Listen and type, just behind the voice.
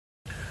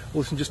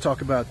Listen, just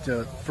talk about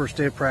first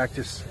day of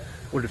practice.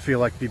 What did it feel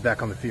like to be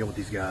back on the field with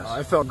these guys?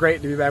 It felt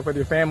great to be back with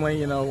your family.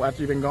 You know,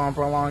 after you've been gone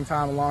for a long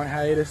time, a long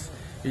hiatus,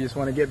 you just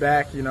want to get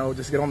back. You know,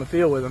 just get on the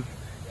field with them.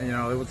 And you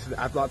know,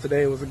 I thought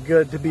today it was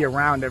good to be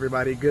around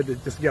everybody. Good to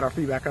just get our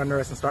feet back under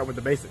us and start with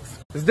the basics.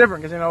 It's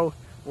different because you know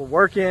we're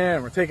working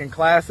and we're taking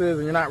classes,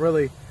 and you're not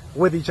really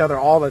with each other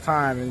all the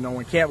time. And you know,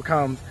 when camp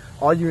comes,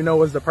 all you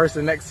know is the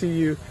person next to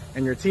you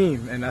and your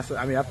team. And I feel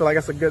like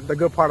that's the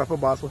good part of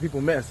football. It's what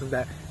people miss is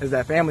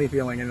that family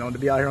feeling. You know, to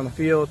be out here on the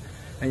field,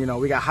 and you know,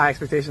 we got high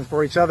expectations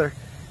for each other,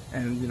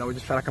 and you know, we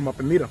just try to come up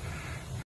and meet them.